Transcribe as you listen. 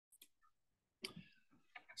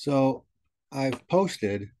So I've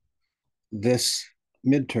posted this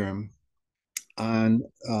midterm on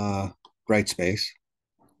Brightspace.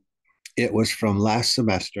 It was from last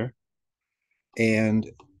semester, and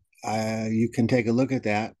you can take a look at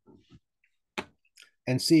that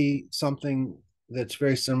and see something that's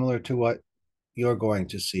very similar to what you're going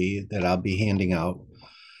to see that I'll be handing out.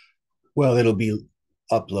 Well, it'll be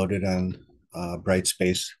uploaded on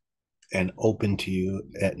Brightspace and open to you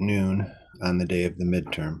at noon on the day of the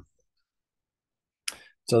midterm.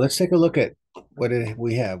 So let's take a look at what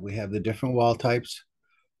we have. We have the different wall types.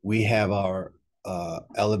 We have our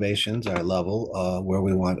elevations, our level, where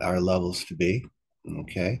we want our levels to be.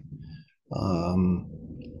 Okay. Um,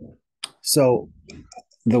 so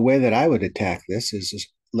the way that I would attack this is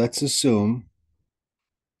let's assume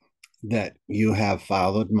that you have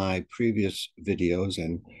followed my previous videos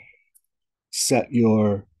and set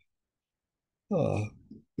your uh,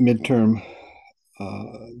 midterm,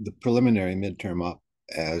 the preliminary midterm up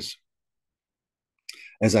as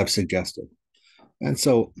I've suggested. And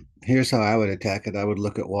so here's how I would attack it. I would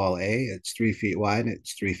look at wall A. It's 3 feet wide.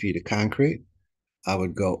 It's 3 feet of concrete. I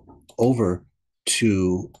would go over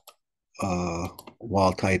to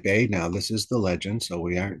wall type A. Now this is the legend, so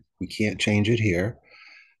we can't change it here.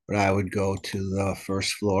 But I would go to the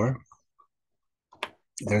first floor.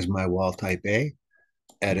 There's my wall type A.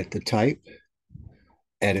 Edit the type.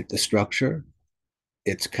 Edit the structure.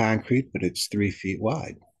 It's concrete, but it's 3 feet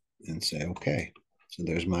wide. And say okay. So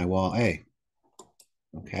there's my wall A.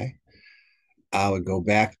 Okay. I would go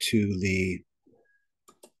back to the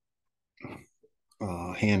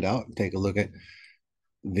handout and take a look at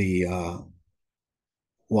the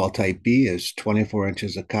wall type B is 24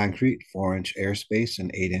 inches of concrete, 4-inch airspace,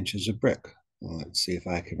 and 8 inches of brick. Well, let's see if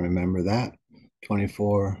I can remember that.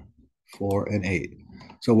 24, 4, and 8.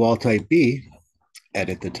 So wall type B,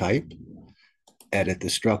 edit the type, edit the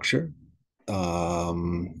structure.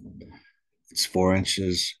 It's 4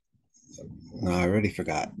 inches. No, I already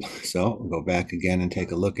forgot. So I'll go back again and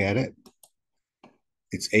take a look at it.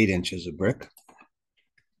 It's 8 inches of brick.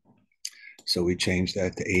 So we change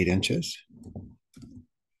that to 8 inches.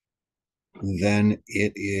 Then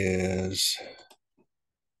it is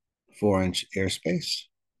 4-inch airspace.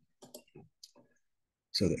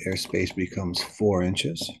 So the airspace becomes 4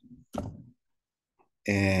 inches.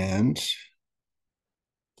 And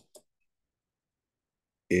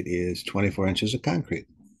it is 24 inches of concrete.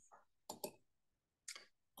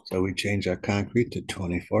 So we change our concrete to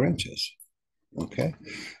 24 inches. Okay.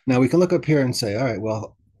 Now we can look up here and say, all right,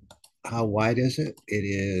 well, how wide is it? It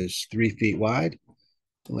is 3 feet wide.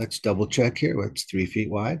 Let's double check here. It's 3 feet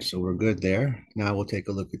wide. So we're good there. Now we'll take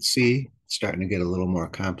a look at C. It's starting to get a little more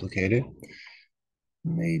complicated.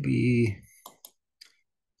 Maybe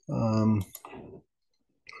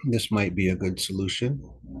this might be a good solution.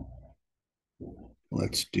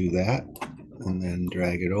 Let's do that and then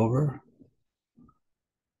drag it over.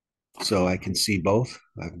 So I can see both.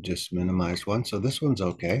 I've just minimized one. So this one's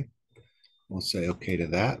okay. We'll say okay to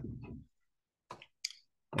that.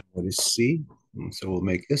 What is C? And so we'll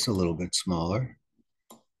make this a little bit smaller.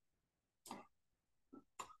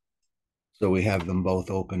 So we have them both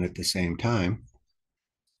open at the same time.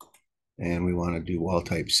 And we want to do wall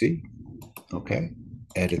type C. Okay.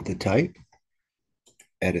 Edit the type.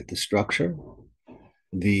 Edit the structure.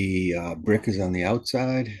 The brick is on the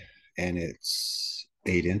outside and it's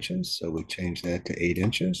 8 inches. So we change that to 8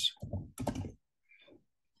 inches.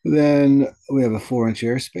 Then we have a 4-inch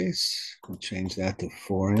airspace. We'll change that to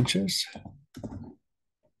 4 inches.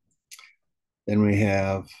 Then we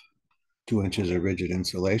have 2 inches of rigid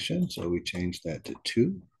insulation. So we change that to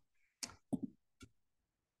 2.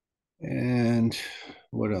 And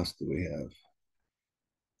what else do we have?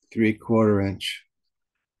 3/4 inch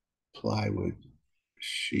plywood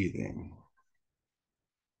sheathing.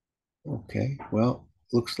 Okay, well,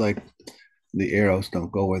 looks like the arrows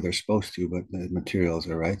don't go where they're supposed to, but the materials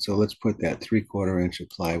are right. So let's put that 3/4 inch of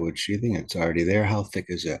plywood sheathing. It's already there. How thick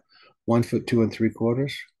is it? 1 foot 2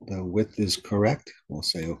 3/4. The width is correct. We'll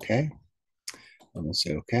say okay. And we'll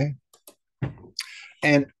say okay.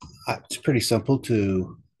 And it's pretty simple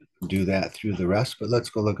to do that through the rest, but let's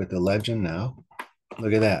go look at the legend now.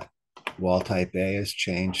 Look at that. Wall type A is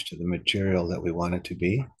changed to the material that we want it to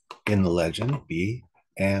be in the legend, B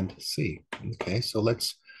and C. Okay, so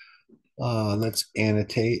let's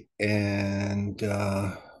annotate and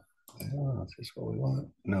I don't know if this is what we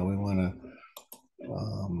want. No, we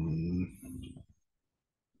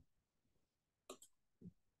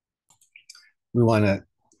want to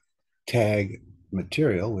tag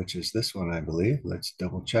material, which is this one, I believe. Let's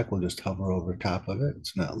double check. We'll just hover over top of it.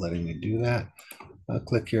 It's not letting me do that. I'll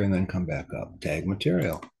click here and then come back up. Tag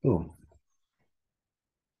material. Boom.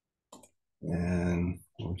 And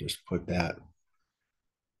we'll just put that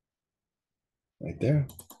right there.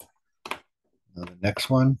 Now the next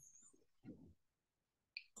one,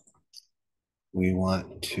 we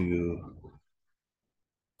want to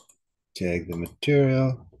tag the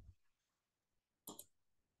material,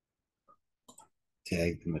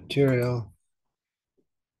 tag the material,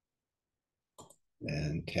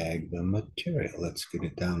 and tag the material. Let's get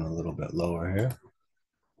it down a little bit lower here.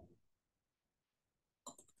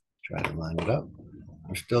 Try to line it up.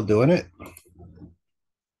 We're still doing it.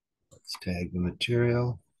 Let's tag the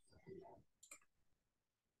material,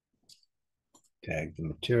 tag the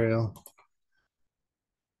material.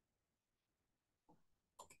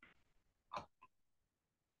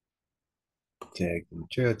 Tag the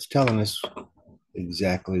material. It's telling us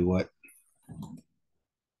exactly what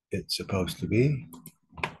it's supposed to be.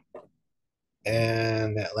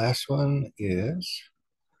 And that last one is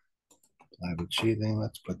plywood sheathing.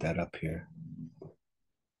 Let's put that up here.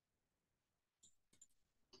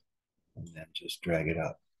 And then just drag it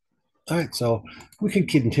up. All right, so we can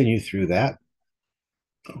continue through that,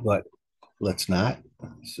 but let's not.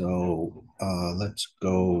 So let's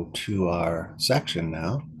go to our section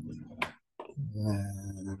now.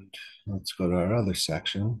 And let's go to our other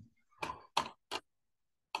section.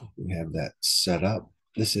 We have that set up.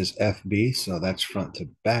 This is FB, so that's front to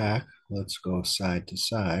back. Let's go side to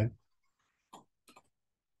side.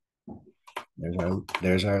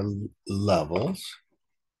 There's our levels.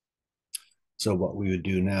 So what we would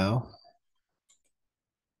do now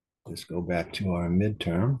is go back to our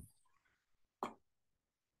midterm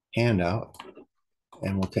handout,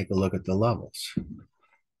 and we'll take a look at the levels.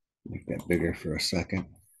 Make that bigger for a second.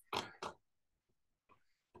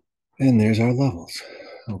 And there's our levels.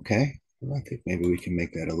 Okay, well, I think maybe we can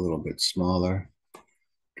make that a little bit smaller.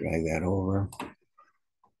 Drag that over.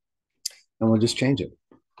 And we'll just change it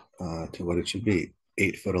to what it should be.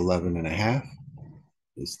 8 foot 11 and a half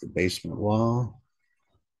is the basement wall.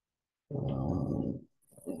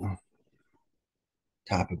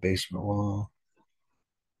 Top of basement wall.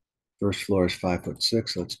 First floor is 5 foot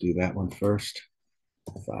 6. Let's do that one first.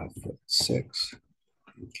 5 foot 6.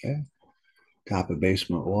 Okay. Top of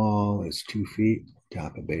basement wall is 2 feet.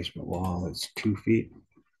 Top of basement wall is 2 feet.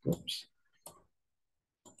 Oops.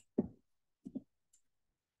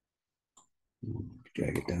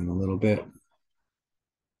 Drag it down a little bit.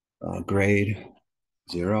 Grade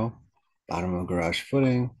 0. Bottom of garage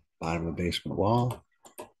footing. Bottom of basement wall.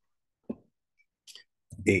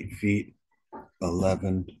 8 feet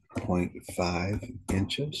 11.5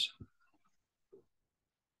 inches.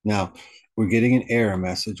 Now, we're getting an error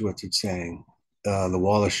message. What's it saying? The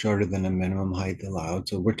wall is shorter than the minimum height allowed.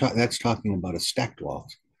 So that's talking about a stacked wall.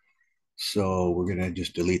 So we're going to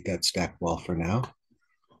just delete that stacked wall for now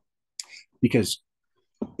because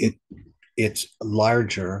it's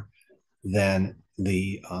larger than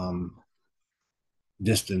the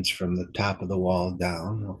distance from the top of the wall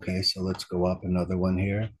down. Okay, so let's go up another one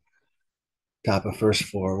here. Top of first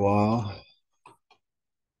floor wall,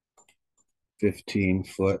 15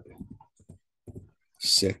 foot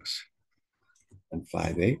 6 and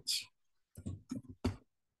 5/8.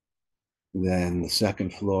 Then the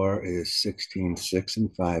second floor is 16 6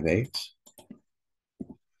 and 5/8.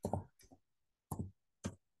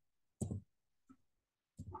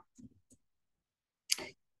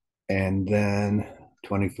 And then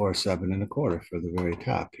 24 7 and a quarter for the very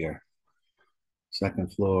top here.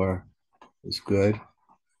 Second floor is good.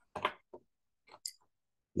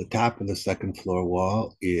 The top of the second floor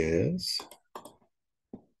wall is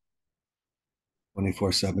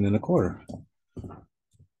 24 7 and a quarter.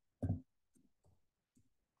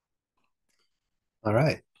 All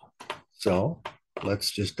right, so let's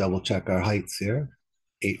just double check our heights here.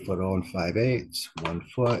 8 foot 0 and 5/8, 1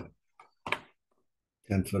 foot,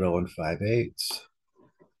 10 foot 0 and 5/8.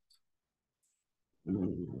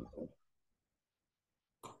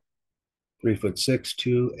 3 foot 6,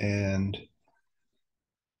 2 and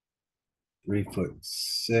 3 foot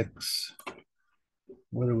 6.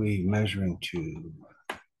 What are we measuring to?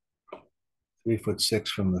 3 foot 6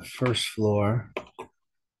 from the first floor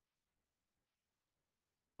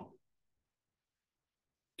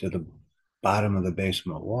to the bottom of the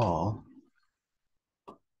basement wall.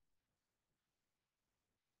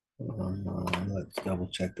 Let's double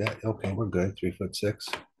check that. Okay, we're good. 3 foot 6.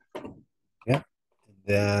 Yep.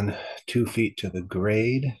 Then 2 feet to the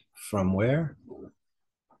grade from where?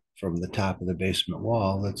 From the top of the basement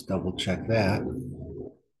wall. Let's double check that.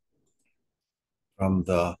 From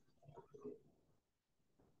the,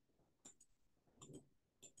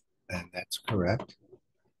 and that's correct.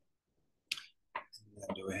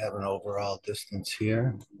 have an overall distance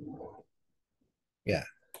here. Yeah,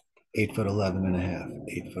 8 foot 11 and a half,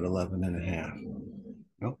 8 foot 11 and a half.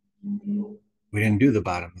 Nope. We didn't do the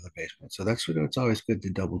bottom of the basement. So that's what it's always good to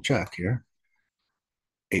double check here.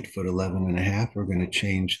 8 foot 11 and a half. We're going to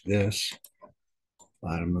change this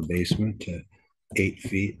bottom of basement to 8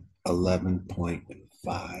 feet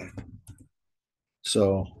 11.5.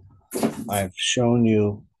 So I've shown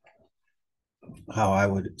you how I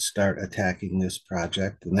would start attacking this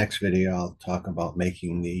project. The next video, I'll talk about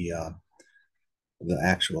making the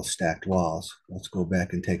actual stacked walls. Let's go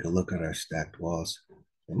back and take a look at our stacked walls.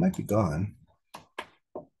 They might be gone.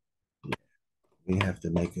 We'll have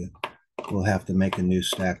to make a new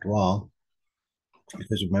stacked wall,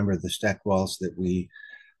 because remember, the stacked walls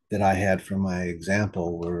that I had for my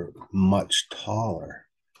example were much taller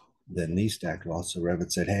than these stacked walls. So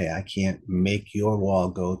Revit said, hey, I can't make your wall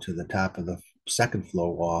go to the top of the second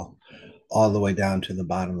floor wall all the way down to the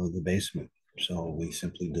bottom of the basement. So we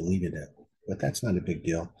simply deleted it. But that's not a big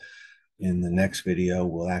deal. In the next video,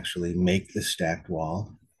 we'll actually make the stacked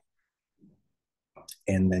wall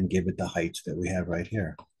and then give it the heights that we have right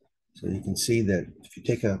here. So you can see that if you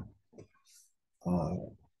take a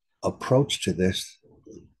approach to this,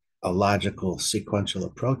 a logical sequential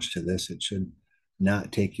approach to this, it should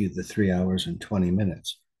not take you the 3 hours and 20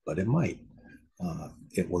 minutes, but it might.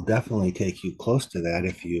 It will definitely take you close to that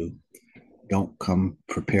if you don't come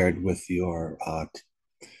prepared with your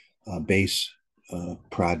base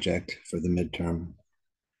project for the midterm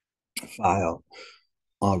file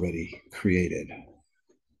already created.